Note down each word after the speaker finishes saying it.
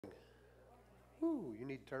Whoo, you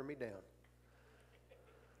need to turn me down.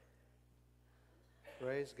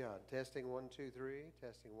 Praise God. Testing 1, 2, 3.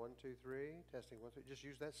 Testing 1, 2, 3. Testing 1, 2. Just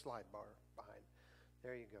use that slide bar behind.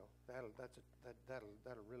 There you go. That'll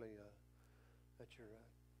really that's your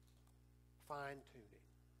fine tuning.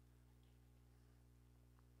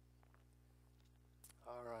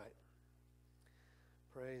 All right.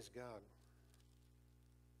 Praise God.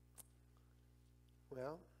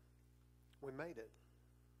 Well, we made it.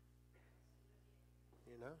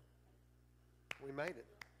 You know, we made it.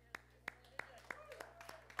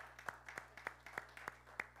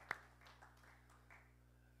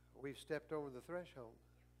 We've stepped over the threshold.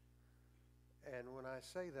 And when I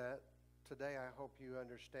say that, today I hope you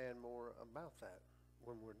understand more about that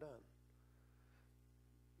when we're done.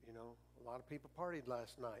 You know, a lot of people partied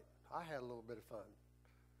last night. I had a little bit of fun.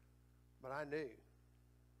 But I knew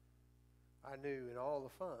in all the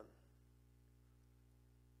fun,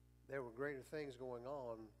 there were greater things going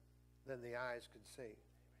on than the eyes could see.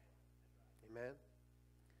 Amen?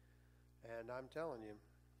 And I'm telling you,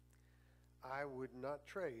 I would not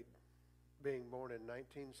trade being born in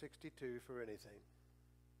 1962 for anything.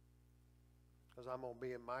 Because I'm going to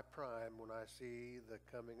be in my prime when I see the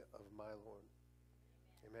coming of my Lord.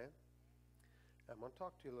 Amen? I'm going to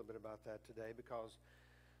talk to you a little bit about that today because,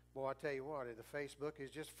 boy, I tell you what, the Facebook is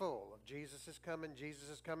just full of Jesus is coming, Jesus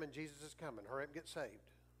is coming, Jesus is coming. Hurry up and get saved.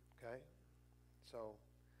 Okay? So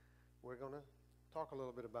we're going to talk a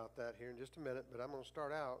little bit about that here in just a minute, but I'm going to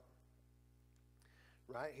start out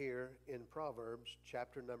right here in Proverbs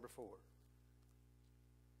chapter number 4.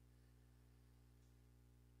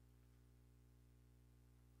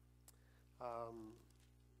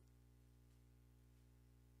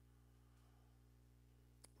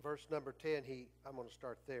 Verse number 10, I'm going to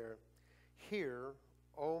start there. Hear,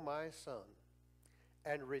 O my son,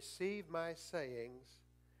 and receive my sayings,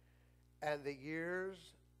 and the years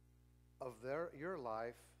of your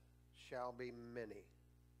life shall be many.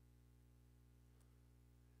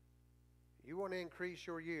 You want to increase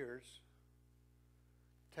your years,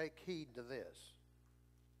 take heed to this.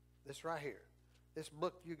 This right here. This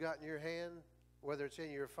book you got in your hand, whether it's in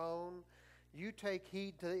your phone, you take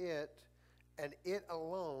heed to it, and it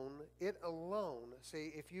alone,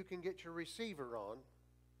 see, if you can get your receiver on,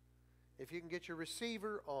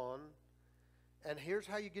 and here's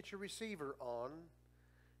how you get your receiver on,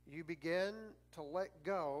 you begin to let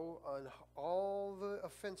go on all the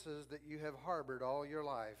offenses that you have harbored all your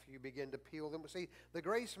life. You begin to peel them. See, the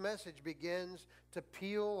grace message begins to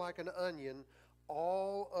peel like an onion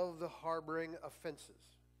all of the harboring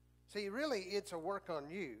offenses. See, really, it's a work on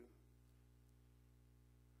you,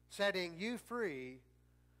 setting you free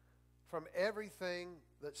from everything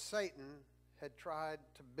that Satan had tried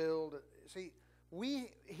to build. See,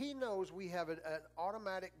 he knows we have an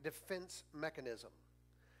automatic defense mechanism.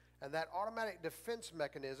 And that automatic defense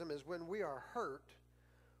mechanism is when we are hurt,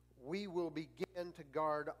 we will begin to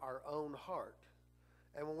guard our own heart.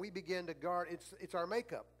 And when we begin to guard, it's our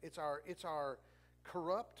makeup. It's our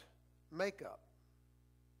corrupt makeup.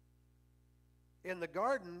 In the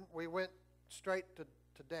garden, we went straight to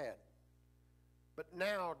Dad. But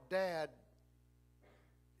now Dad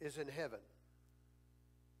is in heaven.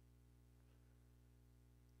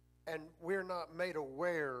 And we're not made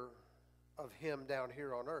aware of him down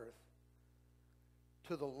here on earth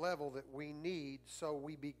to the level that we need, so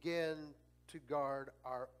we begin to guard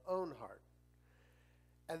our own heart.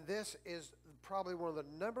 And this is probably one of the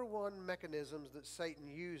number one mechanisms that Satan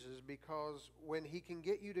uses, because when he can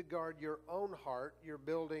get you to guard your own heart, you're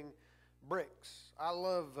building bricks. I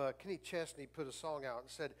love Kenny Chesney put a song out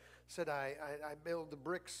and said I build the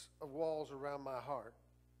bricks of walls around my heart,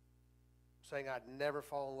 saying I'd never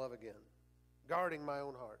fall in love again, guarding my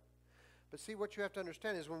own heart. But see, what you have to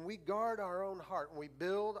understand is when we guard our own heart, when we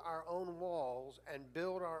build our own walls and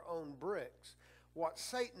build our own bricks, what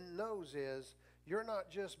Satan knows is you're not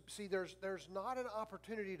just, see, there's not an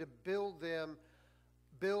opportunity to build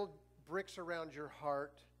bricks around your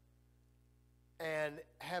heart and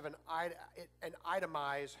have an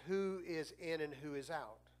itemize who is in and who is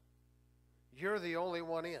out. You're the only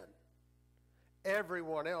one in.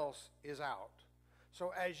 Everyone else is out.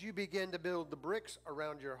 So as you begin to build the bricks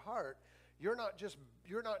around your heart, you're not just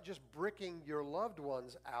bricking your loved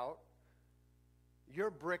ones out. You're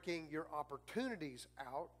bricking your opportunities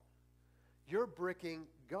out. You're bricking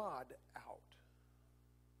God out.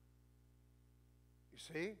 You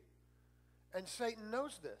see? And Satan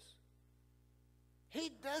knows this. He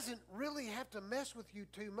doesn't really have to mess with you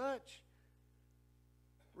too much.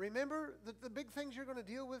 Remember that the big things you're going to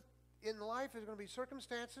deal with in life is going to be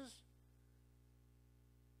circumstances,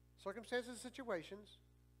 situations,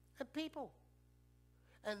 and people.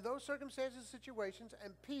 And those circumstances, situations,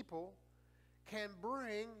 and people can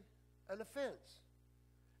bring an offense.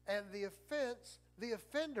 And the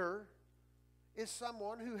offender is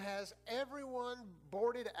someone who has everyone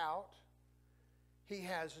boarded out. He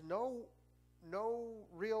has no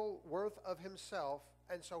real worth of himself,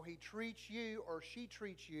 and so he treats you or she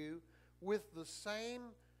treats you with the same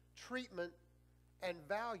treatment and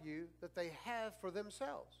value that they have for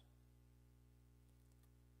themselves.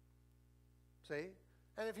 See?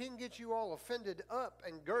 And if he can get you all offended up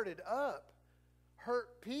and girded up,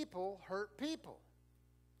 hurt people hurt people.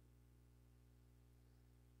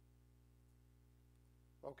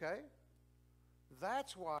 Okay?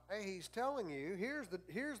 That's why he's telling you,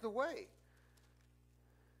 here's the way.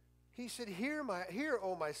 He said, Hear,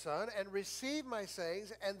 O my son, and receive my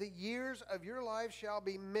sayings, and the years of your life shall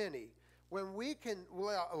be many. When we can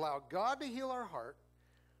allow God to heal our heart,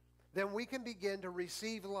 then we can begin to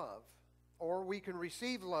receive love. Or we can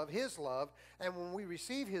receive love, his love, and when we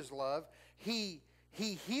receive his love, he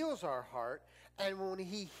heals our heart. And when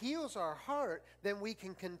he heals our heart, then we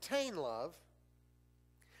can contain love.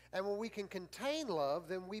 And when we can contain love,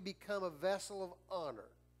 then we become a vessel of honor.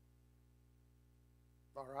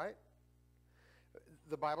 All right?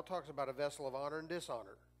 The Bible talks about a vessel of honor and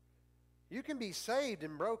dishonor. You can be saved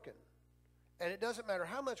and broken. And it doesn't matter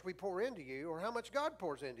how much we pour into you or how much God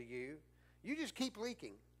pours into you. You just keep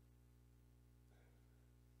leaking.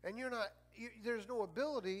 And there's no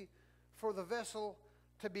ability for the vessel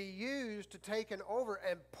to be used to taking over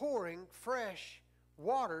and pouring fresh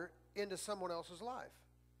water into someone else's life.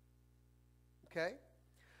 Okay?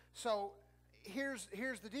 So here's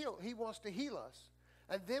the deal. He wants to heal us.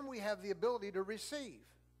 And then we have the ability to receive.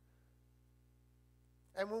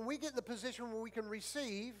 And when we get in the position where we can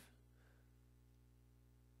receive,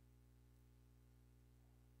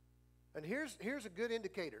 and here's a good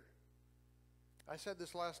indicator. I said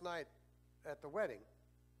this last night at the wedding.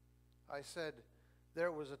 I said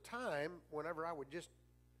there was a time whenever I would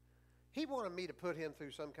he wanted me to put him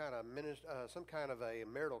through some kind of a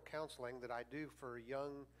marital counseling that I do for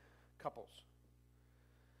young couples.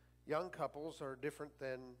 Young couples are different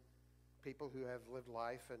than people who have lived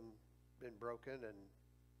life and been broken and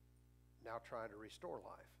now trying to restore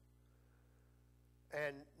life.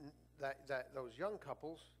 And those young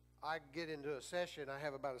couples, I get into a session. I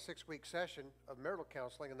have about a 6-week session of marital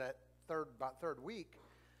counseling, and about third week,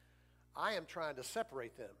 I am trying to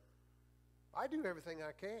separate them. I do everything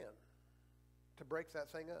I can to break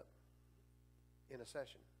that thing up in a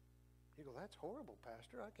session. You go, that's horrible,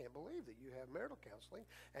 Pastor. I can't believe that you have marital counseling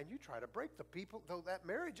and you try to break that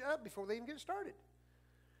marriage up before they even get started.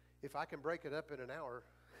 If I can break it up in an hour,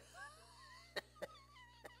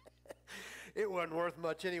 it wasn't worth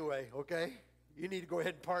much anyway, okay? You need to go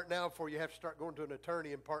ahead and part now before you have to start going to an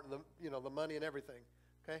attorney and parting the money and everything,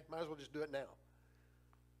 okay? Might as well just do it now.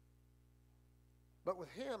 But with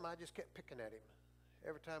him, I just kept picking at him.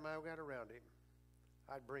 Every time I got around him,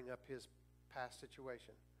 I'd bring up his past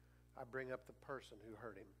situation. I'd bring up the person who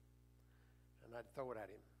hurt him, and I'd throw it at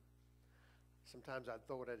him. Sometimes I'd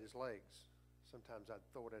throw it at his legs. Sometimes I'd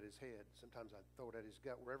throw it at his head. Sometimes I'd throw it at his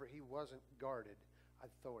gut. Wherever he wasn't guarded,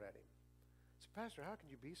 I'd throw it at him. I said, Pastor, how can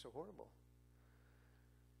you be so horrible?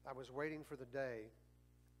 I was waiting for the day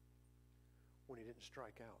when he didn't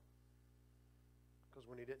strike out. Because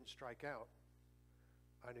when he didn't strike out,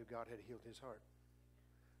 I knew God had healed his heart.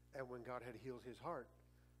 And when God had healed his heart,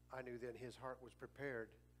 I knew then his heart was prepared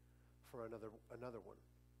for another one.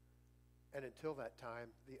 And until that time,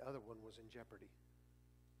 the other one was in jeopardy.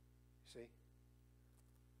 See?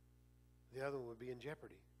 The other one would be in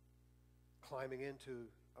jeopardy. Climbing into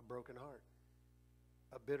a broken heart,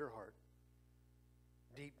 a bitter heart.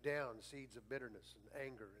 Deep down, seeds of bitterness and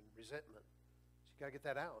anger and resentment. So you got to get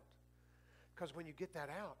that out. Because when you get that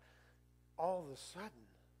out, all of a sudden,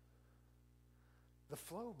 the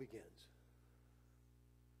flow begins.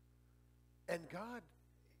 And God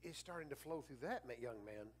is starting to flow through that young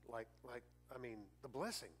man like the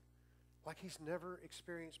blessing, like he's never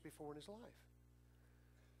experienced before in his life.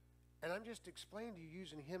 And I'm just explaining to you,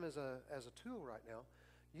 using him as a tool right now.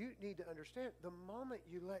 You need to understand, the moment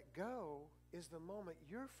you let go is the moment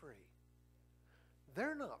you're free.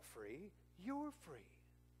 They're not free, you're free.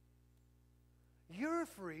 You're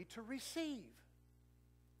free to receive.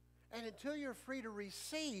 And until you're free to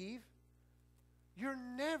receive, you're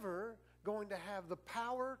never going to have the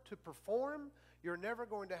power to perform. You're never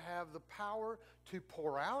going to have the power to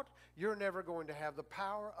pour out. You're never going to have the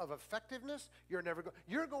power of effectiveness. You're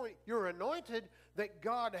anointed that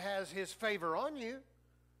God has his favor on you.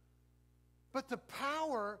 But the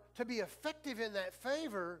power to be effective in that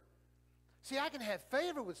favor See, I can have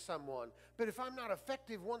favor with someone, but if I'm not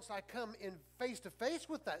effective once I come in face to face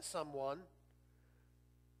with that someone,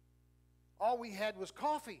 all we had was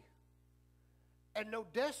coffee, and no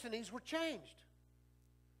destinies were changed.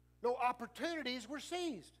 No opportunities were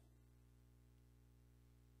seized.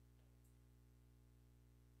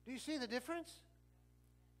 Do you see the difference?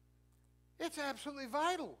 It's absolutely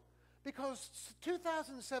vital, because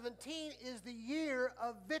 2017 is the year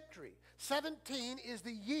of victory. 17 is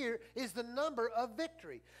the number of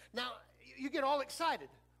victory. Now, you get all excited.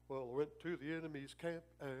 Well, I went to the enemy's camp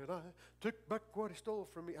and I took back what he stole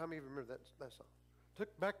from me. How many of you remember that song?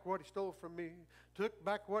 Took back what he stole from me. Took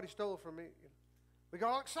back what he stole from me. We got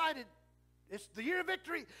all excited. It's the year of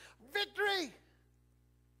victory. Victory!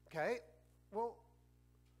 Okay, well,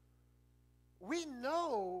 we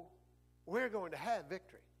know we're going to have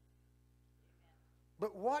victory.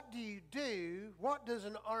 But what do you do? What does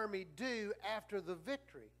an army do after the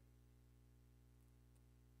victory?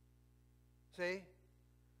 See?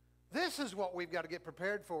 This is what we've got to get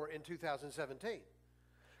prepared for in 2017.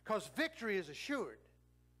 Because victory is assured.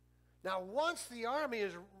 Now, once the army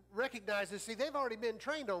is recognized this, see, they've already been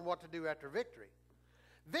trained on what to do after victory.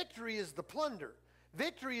 Victory is the plunder.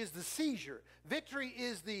 Victory is the seizure. Victory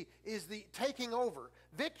is the taking over.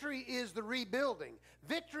 Victory is the rebuilding.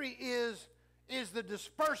 Victory is the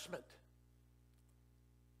disbursement.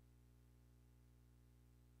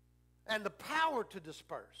 And the power to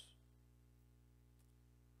disperse.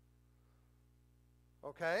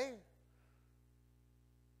 Okay?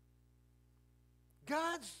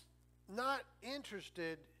 God's not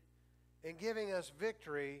interested in giving us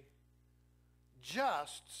victory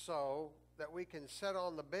just so that we can sit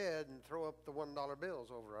on the bed and throw up the $1 bills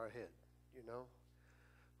over our head, you know.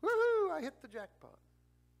 Woohoo, I hit the jackpot.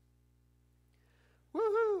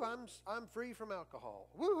 Woohoo, I'm free from alcohol.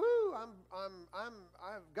 Woohoo,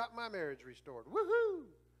 I've got my marriage restored. Woohoo.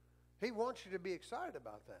 He wants you to be excited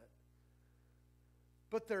about that.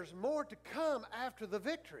 But there's more to come after the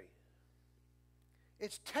victory.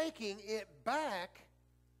 It's taking it back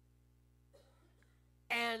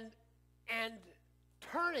and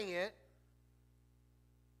turning it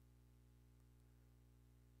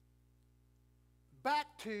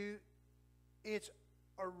back to its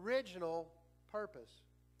original purpose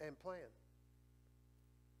and plan.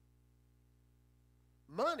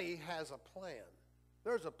 Money has a plan.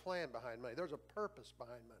 There's a plan behind money. There's a purpose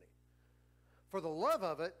behind money. For the love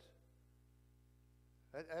of it,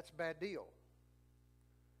 that's a bad deal.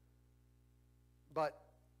 But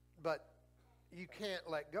you can't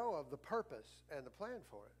let go of the purpose and the plan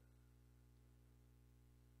for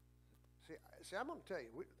it. See, I'm going to tell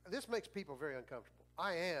you, this makes people very uncomfortable.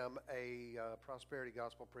 I am a prosperity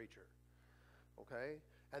gospel preacher, okay?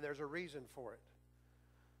 And there's a reason for it.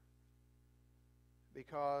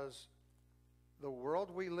 Because the world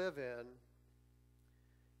we live in,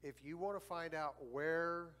 if you want to find out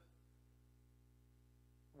where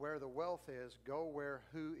the wealth is, go where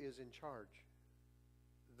who is in charge.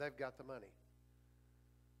 They've got the money.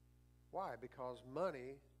 Why? Because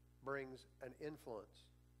money brings an influence.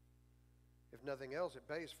 If nothing else, it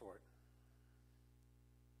pays for it.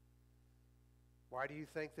 Why do you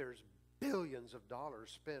think there's billions of dollars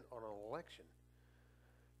spent on an election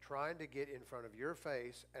trying to get in front of your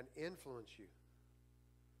face and influence you?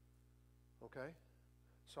 Okay?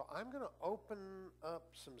 So I'm going to open up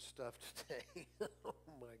some stuff today. Oh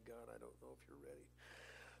my God, I don't know if you're ready.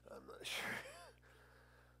 I'm not sure.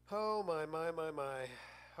 Oh my.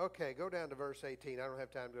 Okay, go down to verse 18. I don't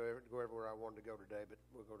have time to go everywhere I wanted to go today, but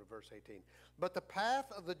we'll go to verse 18. But the path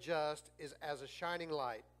of the just is as a shining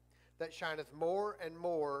light that shineth more and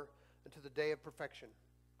more unto the day of perfection.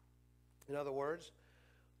 In other words,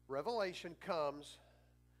 revelation comes.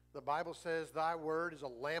 The Bible says, thy word is a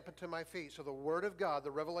lamp unto my feet. So the word of God,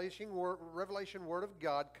 the revelation word of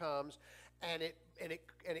God comes, and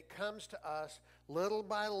it comes to us little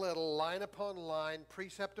by little, line upon line,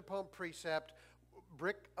 precept upon precept,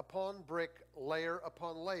 brick upon brick, layer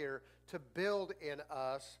upon layer, to build in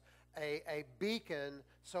us a beacon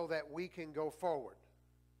so that we can go forward.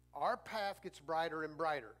 Our path gets brighter and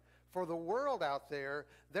brighter. For the world out there,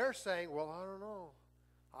 they're saying, well,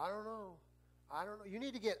 I don't know. You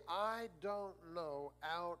need to get I don't know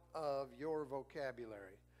out of your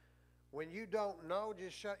vocabulary. When you don't know,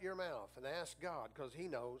 just shut your mouth and ask God, because He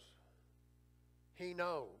knows. He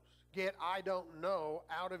knows. Get I don't know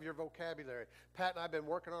out of your vocabulary. Pat and I have been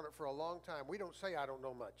working on it for a long time. We don't say I don't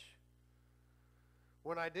know much.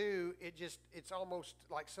 When I do, it's almost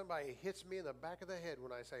like somebody hits me in the back of the head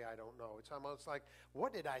when I say I don't know. It's almost like,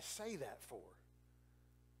 what did I say that for?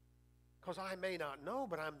 Because I may not know,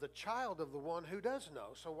 but I'm the child of the one who does know.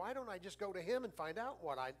 So why don't I just go to him and find out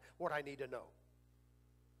what I need to know?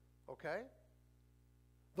 Okay?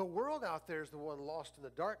 The world out there is the one lost in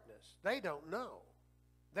the darkness. They don't know.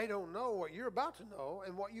 They don't know what you're about to know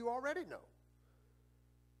and what you already know.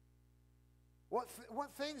 What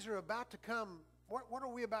things are about to come, what are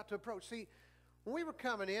we about to approach? See, when we were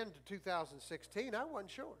coming into 2016, I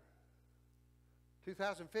wasn't sure.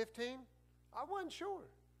 2015, I wasn't sure.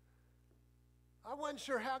 I wasn't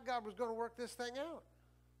sure how God was going to work this thing out.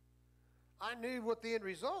 I knew what the end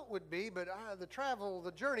result would be, but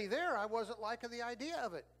the journey there, I wasn't liking the idea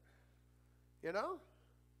of it. You know?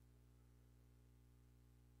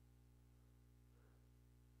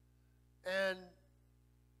 And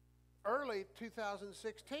early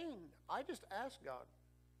 2016, I just asked God,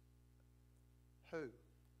 who?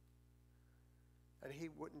 And he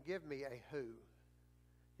wouldn't give me a who.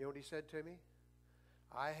 You know what he said to me?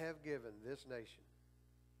 I have given this nation.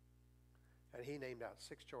 And he named out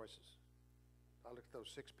 6 choices. I looked at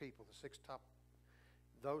those 6 people, the 6 top,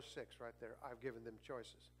 those 6 right there, I've given them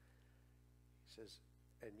choices. He says,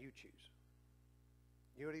 and you choose.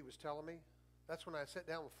 You know what he was telling me? That's when I sat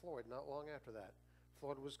down with Floyd not long after that.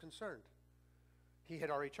 Floyd was concerned. He had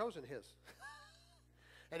already chosen his.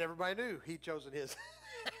 And everybody knew he'd chosen his.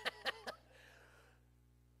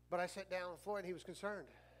 But I sat down with Floyd and he was concerned.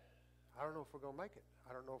 I don't know if we're going to make it.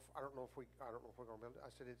 I don't know if we're going to be able to. I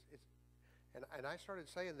said and I started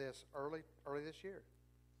saying this early this year.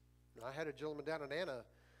 And I had a gentleman down in Anna.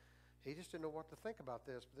 He just didn't know what to think about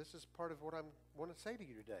this. But this is part of what I want to say to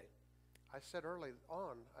you today. I said early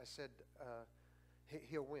on, I said,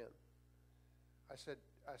 he'll win. I said,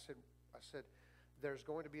 there's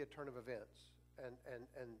going to be a turn of events,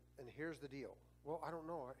 and here's the deal. Well, I don't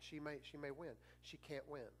know. She may win. She can't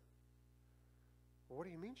win. Well, what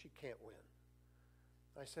do you mean she can't win?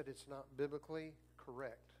 I said it's not biblically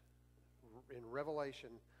correct. In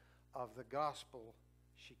revelation of the gospel,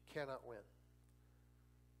 she cannot win.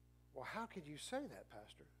 Well, how could you say that,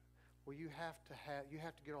 Pastor? Well, you have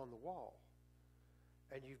to get on the wall,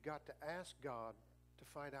 and you've got to ask God to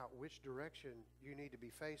find out which direction you need to be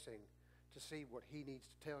facing to see what he needs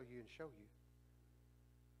to tell you and show you.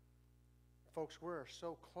 Folks, we're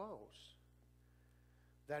so close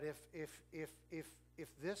that if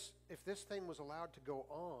this thing was allowed to go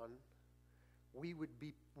on, we would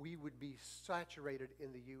be saturated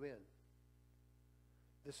in the UN.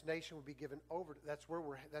 This nation would be given over. That's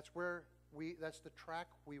the track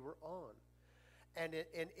we were on. And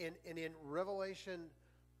in Revelation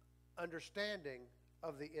understanding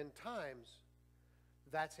of the end times,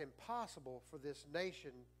 that's impossible for this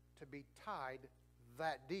nation to be tied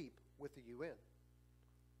that deep with the UN.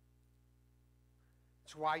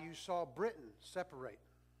 It's why you saw Britain separate.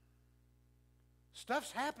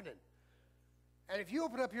 Stuff's happening. And if you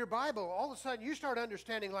open up your Bible, all of a sudden you start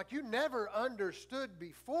understanding like you never understood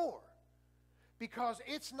before. Because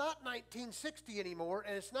it's not 1960 anymore,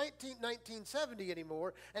 and it's 1970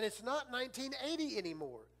 anymore, and it's not 1980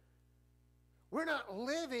 anymore. We're not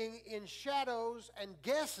living in shadows and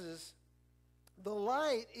guesses. The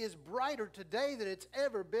light is brighter today than it's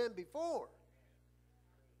ever been before.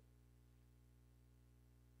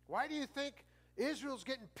 Why do you think Israel's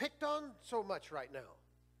getting picked on so much right now?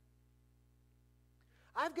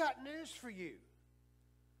 I've got news for you.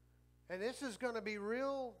 And this is going to be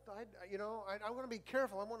real, I'm going to be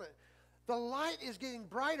careful. The light is getting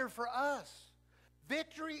brighter for us.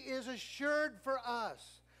 Victory is assured for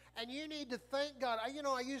us. And you need to thank God.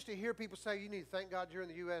 I used to hear people say, you need to thank God you're in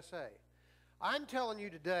the USA. I'm telling you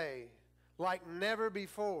today, like never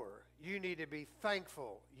before, you need to be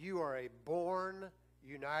thankful you are a born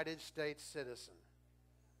United States citizen.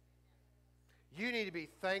 You need to be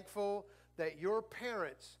thankful that your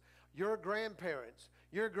parents, your grandparents,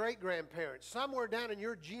 your great-grandparents, somewhere down in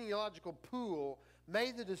your genealogical pool,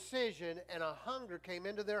 made the decision and a hunger came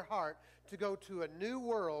into their heart to go to a new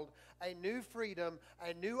world, a new freedom,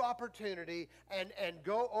 a new opportunity, and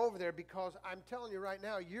go over there, because I'm telling you right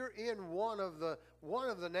now, you're in one of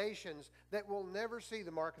the nations that will never see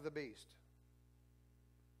the mark of the beast.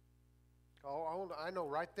 Oh, I know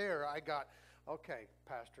right there I got, okay,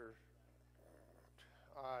 Pastor,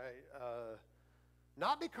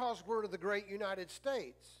 not because we're the great United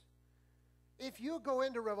States. If you go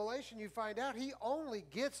into Revelation, you find out he only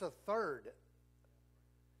gets a third.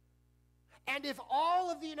 And if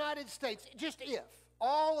all of the United States, just if,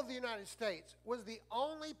 all of the United States was the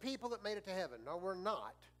only people that made it to heaven, no, we're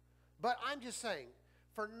not. But I'm just saying,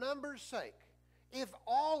 for numbers' sake, if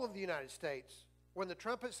all of the United States, when the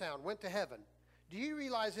trumpet sound, went to heaven, do you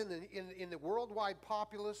realize in the worldwide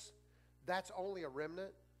populace, that's only a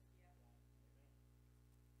remnant?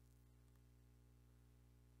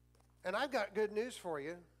 And I've got good news for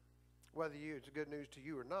you, whether it's good news to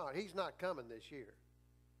you or not. He's not coming this year.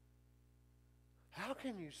 How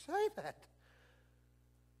can you say that?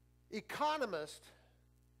 Economists,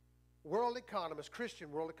 world economists,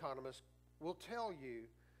 Christian world economists, will tell you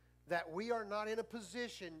that we are not in a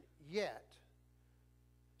position yet.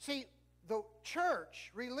 See, the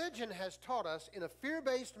church, religion has taught us in a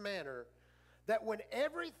fear-based manner that when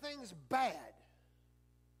everything's bad,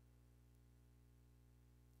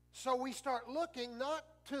 so we start looking not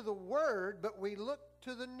to the Word, but we look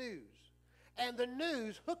to the news. And the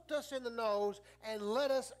news hooked us in the nose and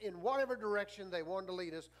led us in whatever direction they wanted to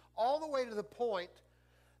lead us, all the way to the point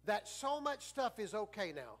that so much stuff is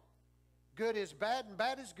okay now. Good is bad and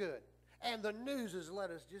bad is good. And the news has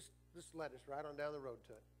led us, just led us right on down the road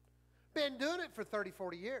to it. Been doing it for 30,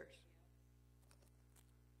 40 years.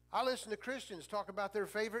 I listen to Christians talk about their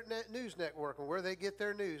favorite news network and where they get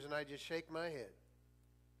their news, and I just shake my head.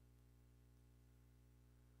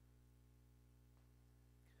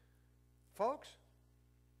 Folks,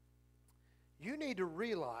 you need to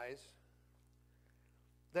realize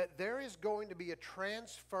that there is going to be a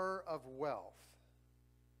transfer of wealth.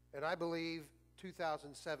 And I believe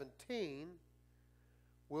 2017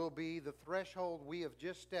 will be the threshold we have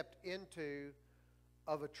just stepped into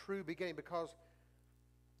of a true beginning, because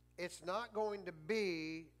it's not going to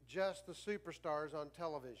be just the superstars on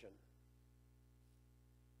television.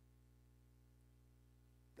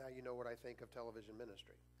 Now you know what I think of television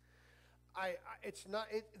ministry.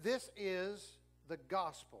 This is the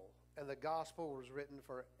gospel, and the gospel was written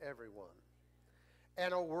for everyone.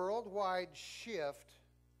 And a worldwide shift,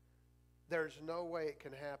 there's no way it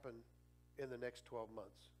can happen in the next 12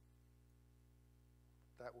 months.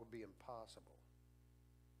 That would be impossible.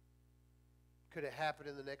 Could it happen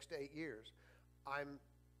in the next 8 years? I'm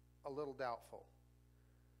a little doubtful.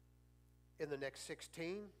 In the next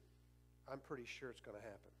 16, I'm pretty sure it's going to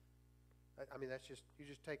happen. I mean, that's just, you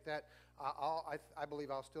just take that. I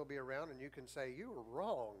believe I'll still be around, and you can say, you were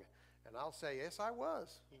wrong. And I'll say, yes, I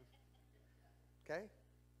was. Okay?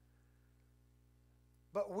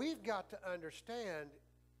 But we've got to understand,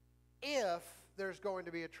 if there's going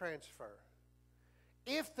to be a transfer,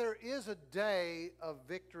 if there is a day of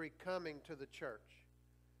victory coming to the church,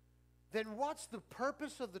 then what's the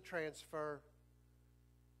purpose of the transfer?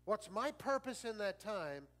 What's my purpose in that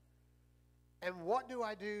time? And what do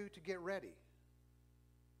I do to get ready?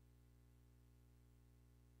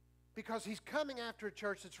 Because he's coming after a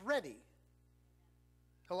church that's ready.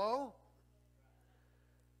 Hello?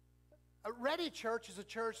 A ready church is a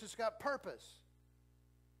church that's got purpose.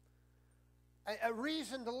 A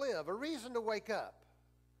reason to live, a reason to wake up.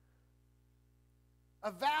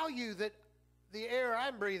 A value that the air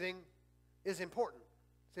I'm breathing is important.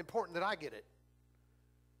 It's important that I get it.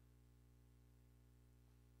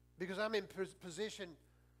 Because I'm in position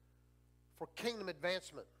for kingdom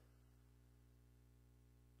advancement.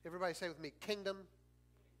 Everybody say with me, kingdom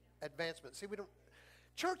advancement. See,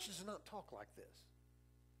 churches do not talk like this.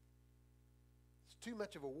 It's too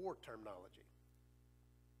much of a war terminology.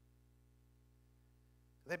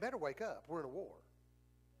 They better wake up. We're in a war.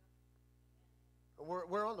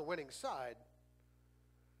 We're on the winning side.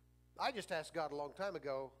 I just asked God a long time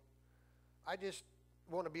ago, I just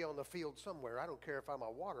want to be on the field somewhere. I don't care if I'm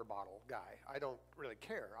a water bottle guy. I don't really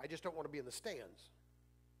care. I just don't want to be in the stands.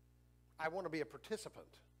 I want to be a participant.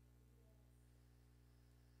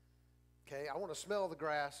 Okay, I want to smell the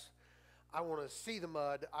grass. I want to see the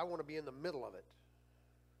mud. I want to be in the middle of it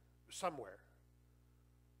somewhere.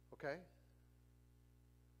 Okay?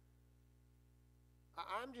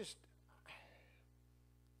 I'm just...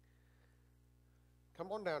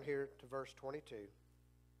 Come on down here to verse 22.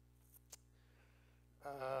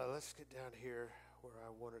 Let's get down here where I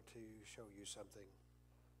wanted to show you something.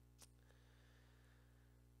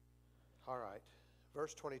 All right,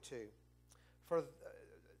 verse 22.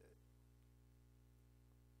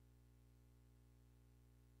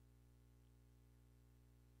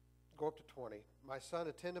 Go up to 20. My son,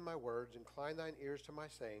 attend to my words, incline thine ears to my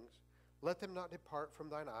sayings. Let them not depart from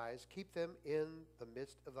thine eyes. Keep them in the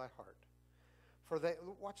midst of thy heart. For they,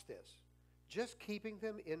 watch this, just keeping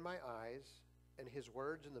them in my eyes and his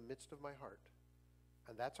words in the midst of my heart.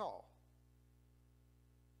 And that's all.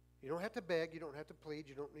 You don't have to beg, you don't have to plead,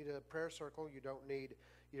 you don't need a prayer circle, you don't need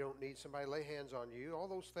somebody to lay hands on you. All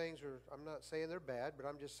those things are, I'm not saying they're bad, but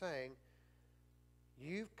I'm just saying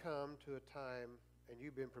you've come to a time and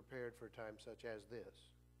you've been prepared for a time such as this.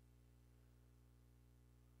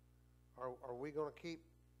 Are we going to keep,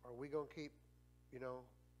 are we going to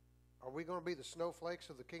be the snowflakes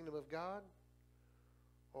of the kingdom of God?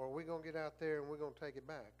 Or are we going to get out there and we're going to take it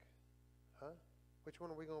back? Huh? Which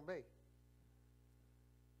one are we going to be?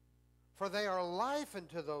 For they are life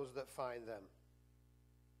unto those that find them,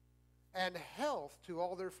 and health to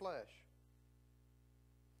all their flesh.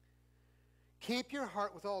 Keep your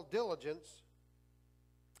heart with all diligence,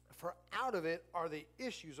 for out of it are the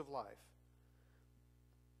issues of life.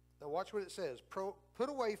 Now watch what it says. Put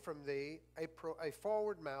away from thee a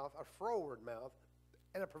froward mouth,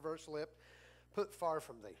 and a perverse lip. Put far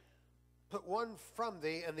from thee. Put one from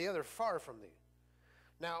thee, and the other far from thee.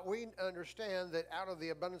 Now, we understand that out of the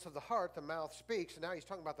abundance of the heart, the mouth speaks. And now he's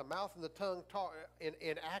talking about the mouth and the tongue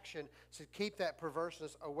in action. So keep that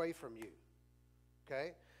perverseness away from you.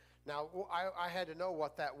 Okay? Now, I had to know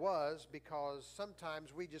what that was, because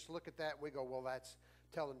sometimes we just look at that and we go, well, that's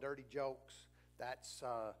telling dirty jokes. That's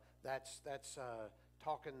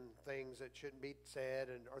talking things that shouldn't be said,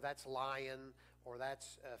 or that's lying, or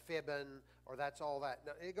that's fibbing, or that's all that.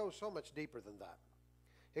 No, it goes so much deeper than that.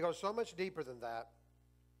 It goes so much deeper than that,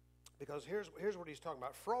 because here's what he's talking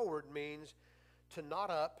about. Froward means to knot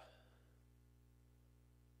up,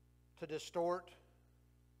 to distort,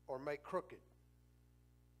 or make crooked.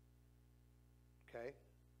 Okay?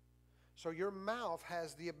 So your mouth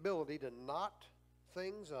has the ability to knot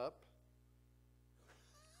things up.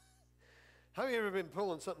 How many of you have ever been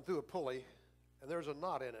pulling something through a pulley and there's a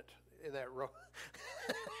knot in it, in that rope?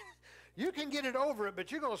 You can get it over it,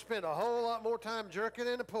 but you're going to spend a whole lot more time jerking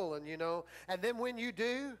and pulling, you know. And then when you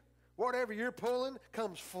do, whatever you're pulling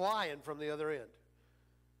comes flying from the other end.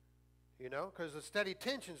 You know, because the steady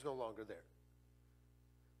tension's no longer there.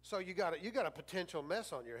 So you got a potential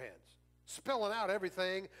mess on your hands, spilling out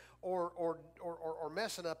everything or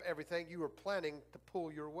messing up everything you were planning to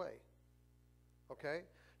pull your way. Okay?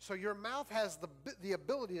 So your mouth has the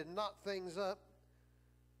ability to knot things up.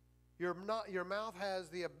 Your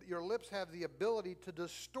lips have the ability to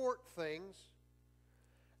distort things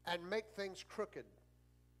and make things crooked.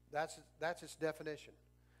 That's its definition.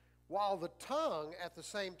 While the tongue, at the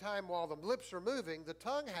same time, while the lips are moving, the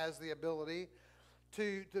tongue has the ability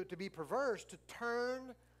to be perverse, to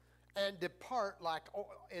turn and depart like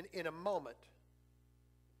in a moment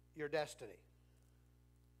your destiny.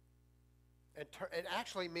 And it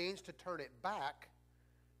actually means to turn it back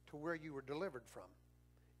to where you were delivered from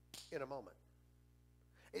in a moment.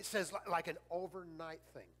 It says like an overnight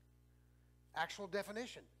thing. Actual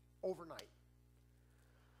definition, overnight.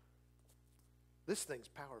 This thing's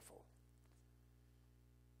powerful.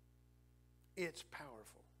 It's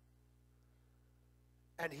powerful.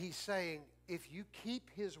 And he's saying, if you keep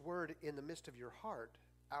his word in the midst of your heart,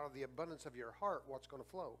 out of the abundance of your heart, what's going to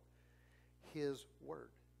flow? His word.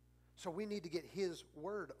 So we need to get his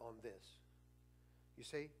word on this. You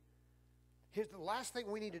see? Here's the last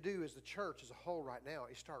thing we need to do as the church as a whole right now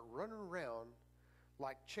is start running around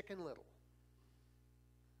like Chicken Little.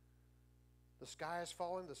 The sky is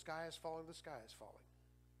falling, the sky is falling, the sky is falling.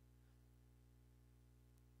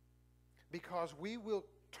 Because we will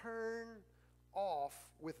turn off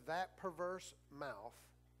with that perverse mouth,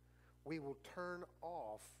 we will turn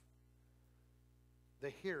off the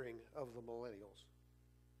hearing of the millennials.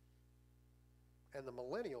 And the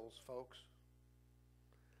millennials, folks,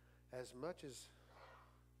 as much as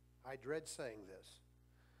I dread saying this,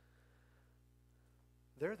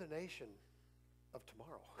 they're the nation of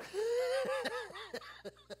tomorrow.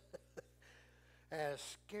 As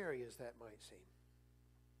scary as that might seem.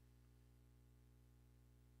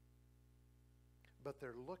 But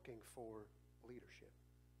they're looking for leadership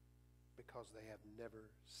because they have never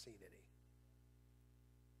seen any.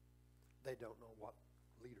 They don't know what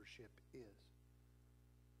leadership is.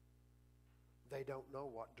 They don't know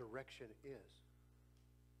what direction is.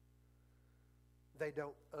 They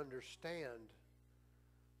don't understand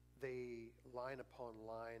the line upon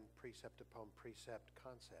line, precept upon precept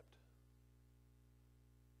concept.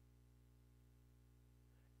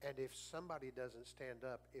 And if somebody doesn't stand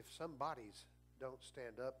up, if some bodies don't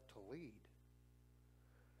stand up to lead,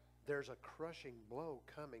 there's a crushing blow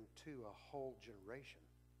coming to a whole generation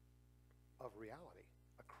of reality,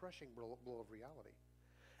 a crushing blow of reality.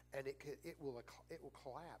 And it will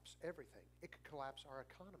collapse everything. It could collapse our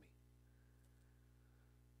economy.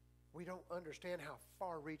 We don't understand how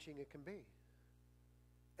far-reaching it can be.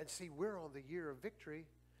 And see, we're on the year of victory,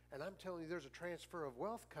 and I'm telling you there's a transfer of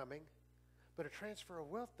wealth coming, but a transfer of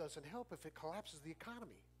wealth doesn't help if it collapses the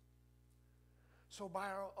economy. So by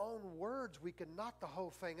our own words, we can knock the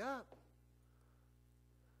whole thing up.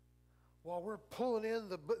 While we're pulling in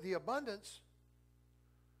the abundance,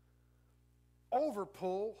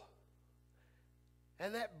 overpull,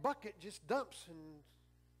 and that bucket just dumps. And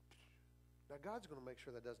now God's going to make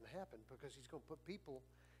sure that doesn't happen, because he's going to put people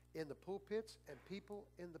in the pulpits and people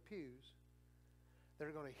in the pews that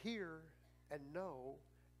are going to hear and know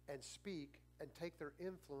and speak and take their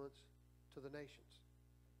influence to the nations.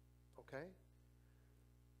 Okay?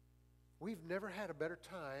 We've never had a better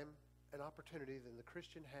time and opportunity than the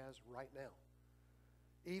Christian has right now.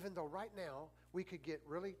 Even though right now we could get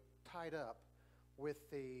really tied up with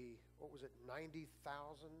the, 90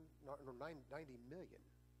 million.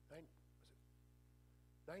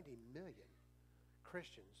 90 million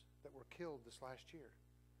Christians that were killed this last year.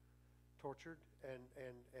 Tortured and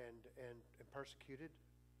persecuted,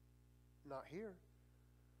 not here,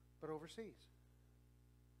 but overseas.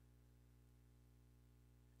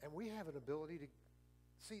 And we have an ability to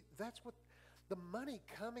see, that's what the money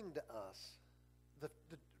coming to us,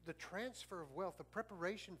 the transfer of wealth, the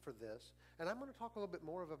preparation for this, and I'm going to talk a little bit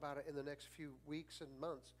more about it in the next few weeks and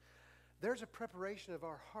months. There's a preparation of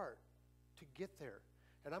our heart to get there.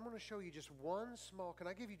 And I'm going to show you just one small, can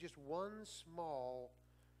I give you just one small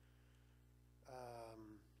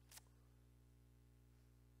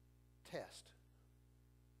test?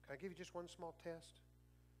 Can I give you just one small test?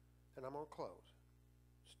 And I'm going to close.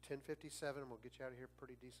 It's 10:57, and we'll get you out of here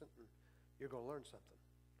pretty decent, and you're going to learn something.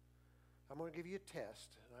 I'm going to give you a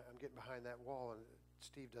test. I'm getting behind that wall, and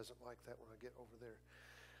Steve doesn't like that when I get over there.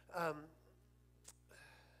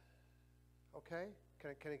 Okay?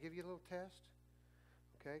 Can I give you a little test?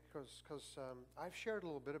 Okay? Because I've shared a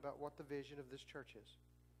little bit about what the vision of this church is.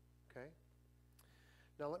 Okay?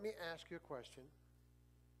 Now let me ask you a question.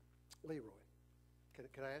 Leroy,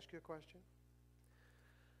 can I ask you a question?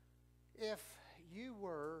 If you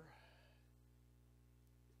were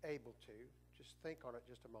able to, just think on it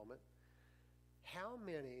just a moment, how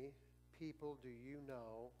many people do you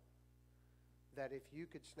know that if you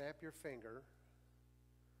could snap your finger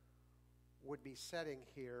would be sitting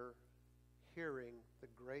here hearing the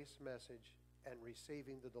grace message and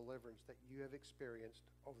receiving the deliverance that you have experienced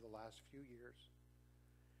over the last few years?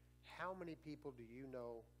 How many people do you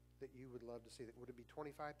know that you would love to see that? Would it be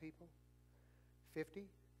 25 people? 50?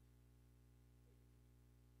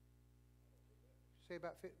 Say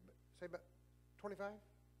about 25?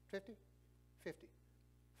 50? 50.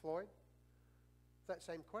 Floyd? That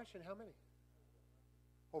same question, how many?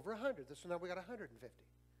 Over 100. So now we got 150.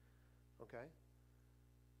 Okay.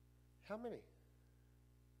 How many?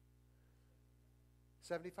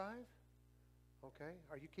 75? Okay.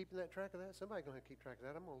 Are you keeping that track of that? Somebody's going to keep track of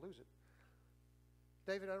that. I'm going to lose it.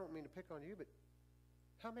 David, I don't mean to pick on you, but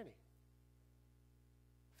how many?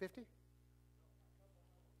 50?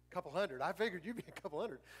 Couple hundred. I figured you'd be a couple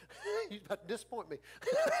hundred. You're about to disappoint me.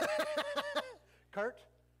 Kurt?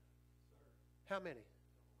 How many?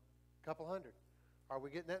 Couple hundred. Are we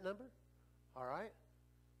getting that number? All right.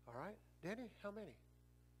 All right. Danny, how many?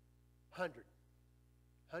 100.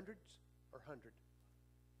 Hundreds or 100?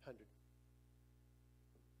 100.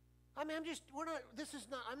 I mean,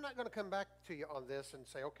 I'm not going to come back to you on this and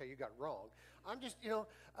say, okay, you got it wrong. I'm just,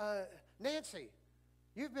 Nancy,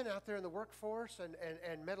 you've been out there in the workforce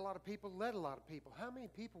and met a lot of people, led a lot of people. How many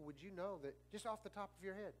people would you know that, just off the top of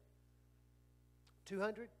your head?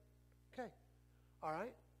 200? Okay. All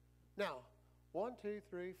right. Now, 1, 2,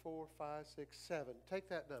 3, 4, 5, 6, 7. Take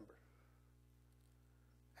that number.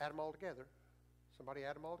 Add them all together. Somebody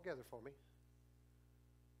add them all together for me.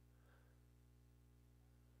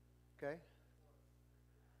 Okay.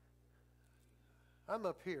 I'm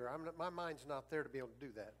up here. My mind's not there to be able to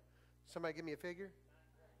do that. Somebody give me a figure.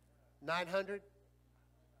 900?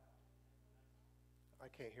 I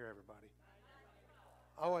can't hear everybody.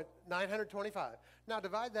 I want 925. Now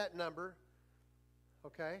divide that number,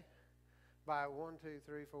 okay, by 1, 2,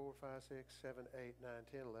 3, 4, 5, 6, 7, 8, 9,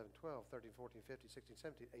 10, 11, 12, 13, 14, 15, 16,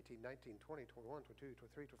 17, 18, 19, 20, 21, 22,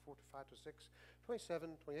 23, 24, 25, 26,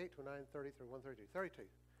 27, 28, 29, 30, 31, 32, 32,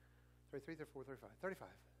 33, 34, 35, 35.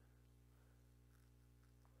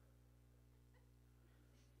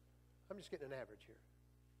 I'm just getting an average here.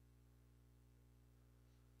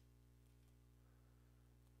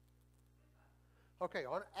 Okay,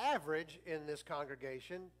 on average in this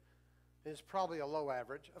congregation is probably a low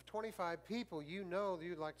average of 25 people. You know that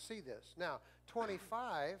you'd like to see this. Now,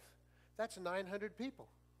 25, that's 900 people,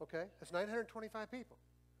 okay? That's 925 people,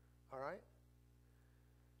 all right?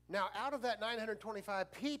 Now, out of that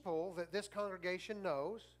 925 people that this congregation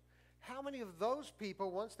knows, how many of those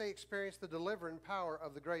people, once they experience the delivering power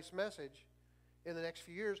of the grace message in the next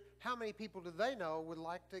few years, how many people do they know would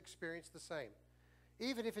like to experience the same?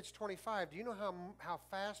 Even if it's 25, do you know how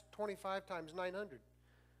fast 25 times 900?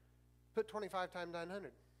 Put 25 times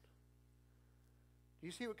 900. Do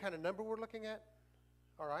you see what kind of number we're looking at?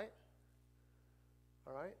 All right?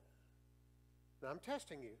 All right? Now I'm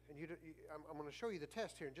testing you, and I'm going to show you the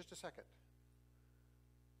test here in just a second.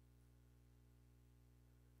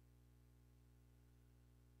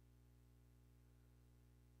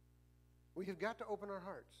 We have got to open our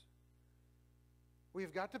hearts. We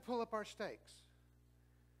have got to pull up our stakes.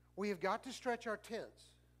 We have got to stretch our tents.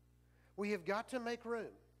 We have got to make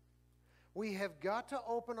room. We have got to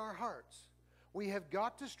open our hearts. We have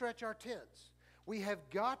got to stretch our tents. We have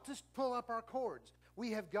got to pull up our cords.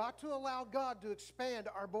 We have got to allow God to expand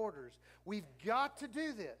our borders. We've got to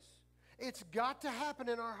do this. It's got to happen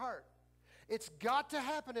in our heart. It's got to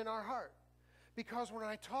happen in our heart. Because when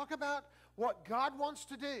I talk about what God wants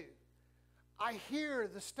to do, I hear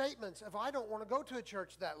the statements of, I don't want to go to a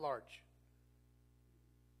church that large.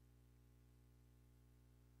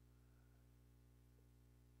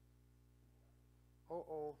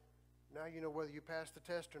 Uh-oh, now you know whether you passed the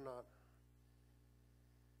test or not.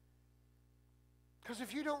 Because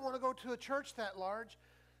if you don't want to go to a church that large,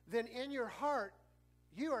 then in your heart,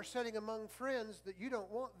 you are sitting among friends that you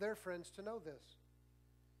don't want their friends to know this.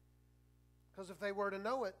 Because if they were to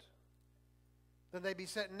know it, then they'd be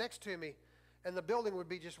sitting next to me, and the building would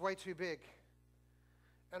be just way too big.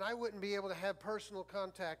 And I wouldn't be able to have personal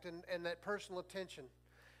contact and that personal attention.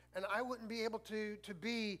 And I wouldn't be able to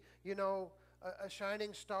be, a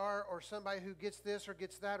shining star or somebody who gets this or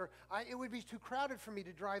gets that. It would be too crowded for me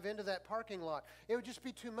to drive into that parking lot. It would just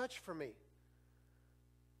be too much for me.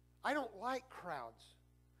 I don't like crowds.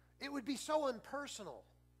 It would be so impersonal.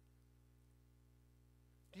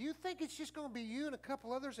 Do you think it's just going to be you and a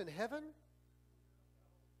couple others in heaven?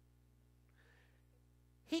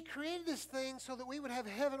 He created this thing so that we would have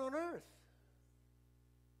heaven on earth.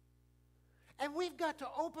 And we've got to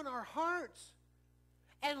open our hearts.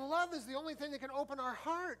 And love is the only thing that can open our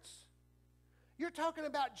hearts. You're talking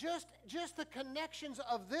about just the connections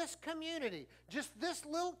of this community, just this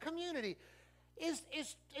little community, is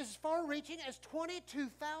far-reaching as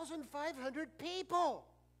 22,500 people.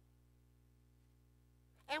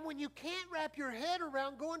 And when you can't wrap your head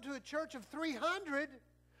around going to a church of 300,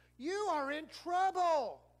 you are in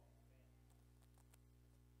trouble.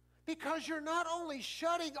 Because you're not only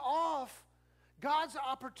shutting off God's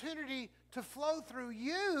opportunity to flow through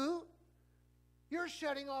you, you're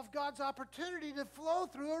shutting off God's opportunity to flow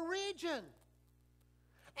through a region.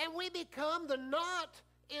 And we become the knot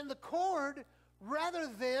in the cord rather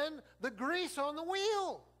than the grease on the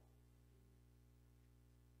wheel.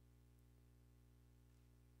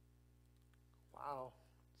 Wow.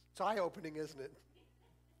 It's eye-opening, isn't it?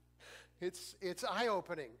 It's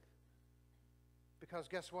eye-opening. Because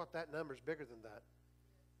guess what? That number's bigger than that.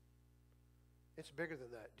 It's bigger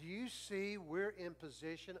than that. Do you see we're in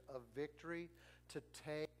position of victory to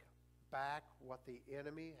take back what the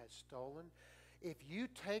enemy has stolen? If you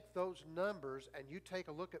take those numbers and you take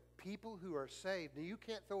a look at people who are saved, now you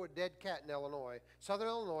can't throw a dead cat in Illinois, Southern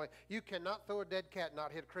Illinois, you cannot throw a dead cat and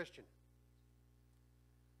not hit a Christian.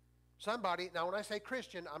 Somebody, now when I say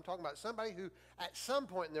Christian, I'm talking about somebody who at some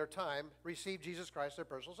point in their time received Jesus Christ their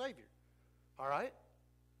personal Savior. All right?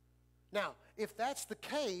 Now, if that's the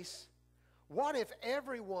case, what if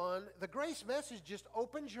everyone, the grace message just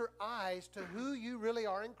opens your eyes to who you really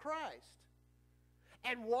are in Christ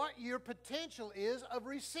and what your potential is of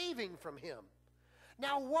receiving from Him.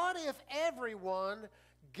 Now, what if everyone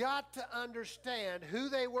got to understand who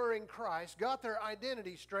they were in Christ, got their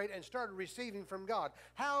identity straight, and started receiving from God?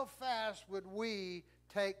 How fast would we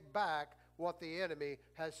take back what the enemy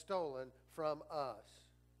has stolen from us?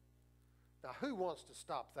 Now, who wants to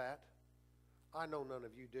stop that? I know none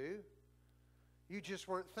of you do. You just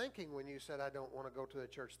weren't thinking when you said, I don't want to go to a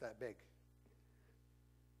church that big.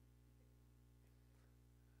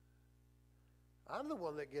 I'm the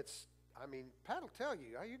one that gets, Pat will tell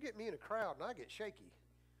you, you get me in a crowd and I get shaky.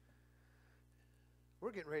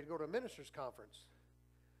 We're getting ready to go to a minister's conference.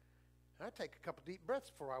 And I take a couple deep breaths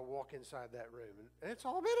before I walk inside that room. And it's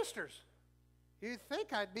all ministers. You'd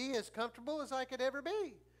think I'd be as comfortable as I could ever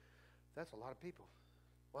be. That's a lot of people.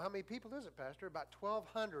 Well, how many people is it, Pastor? About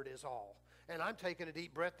 1,200 is all. And I'm taking a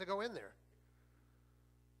deep breath to go in there.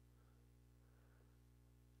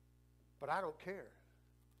 But I don't care.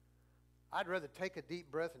 I'd rather take a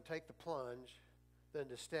deep breath and take the plunge than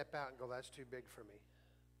to step out and go, that's too big for me.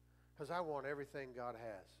 Because I want everything God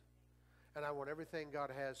has. And I want everything God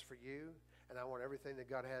has for you. And I want everything that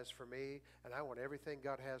God has for me. And I want everything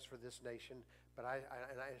God has for this nation. But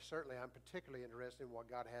I'm particularly interested in what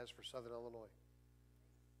God has for Southern Illinois.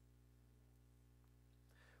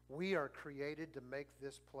 We are created to make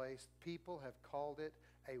this place, people have called it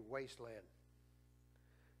a wasteland.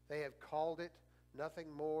 They have called it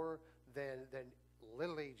nothing more than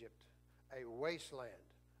Little Egypt, a wasteland,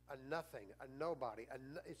 a nothing, a nobody.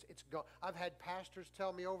 It's gone. I've had pastors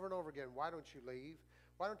tell me over and over again, why don't you leave?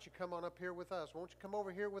 Why don't you come on up here with us? Why don't you come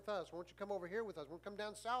over here with us? Why don't you come over here with us? Why don't you come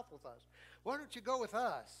down south with us? Why don't you go with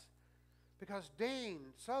us? Because Dean,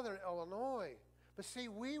 Southern Illinois. But see,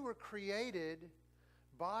 we were created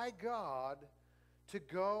by God to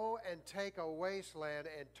go and take a wasteland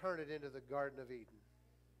and turn it into the Garden of Eden.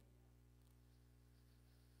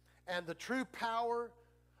 And the true power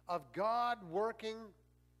of God working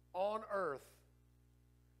on earth,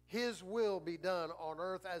 His will be done on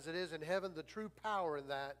earth as it is in heaven, the true power in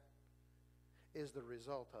that is the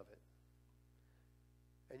result of it.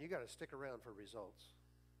 And you got to stick around for results.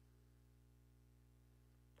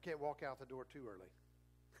 You can't walk out the door too early.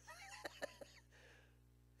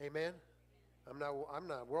 Amen? I'm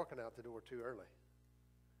not walking out the door too early.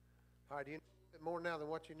 All right, do you know a little bit more now than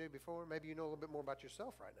what you knew before? Maybe you know a little bit more about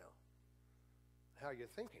yourself right now. How you're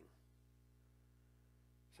thinking.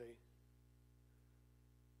 See?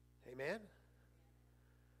 Amen?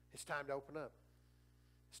 It's time to open up.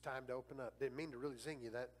 It's time to open up. Didn't mean to really zing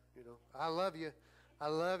you that, you know. I love you. I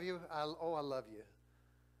love you. I love you.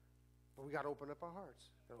 But we got to open up our hearts.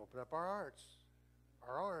 Got to open up our hearts,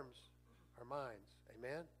 our arms, our minds.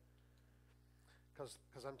 Amen?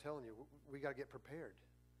 Because I'm telling you, we got to get prepared.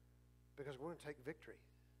 Because we're going to take victory.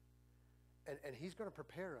 And He's going to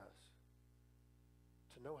prepare us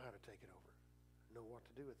to know how to take it over. Know what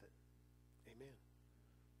to do with it. Amen.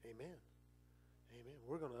 Amen. Amen.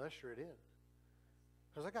 We're going to usher it in.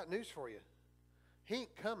 Because I got news for you. He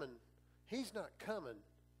ain't coming. He's not coming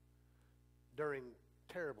during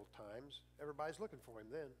terrible times. Everybody's looking for Him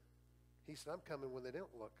then. He said, I'm coming when they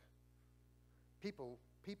don't look. People,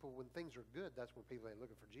 when things are good, that's when people ain't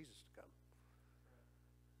looking for Jesus to come.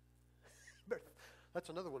 That's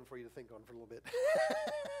another one for you to think on for a little bit.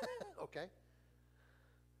 Okay?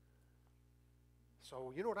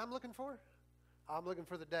 So, you know what I'm looking for? I'm looking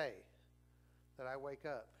for the day that I wake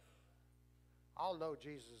up. I'll know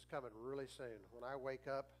Jesus is coming really soon when I wake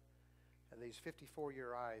up and these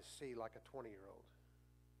 54-year eyes see like a 20-year-old.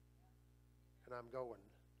 And I'm going,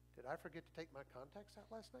 did I forget to take my contacts out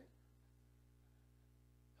last night?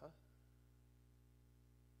 Huh?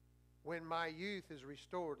 When my youth is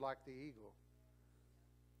restored like the eagle.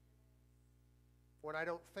 When I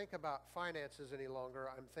don't think about finances any longer,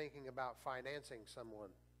 I'm thinking about financing someone.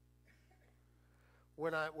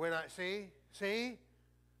 When I see?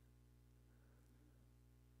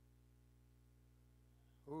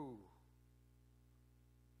 Ooh.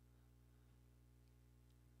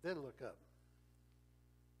 Then look up.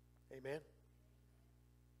 Amen.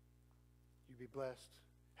 You be blessed.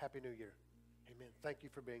 Happy New Year. Amen. Thank you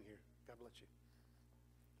for being here. God bless you.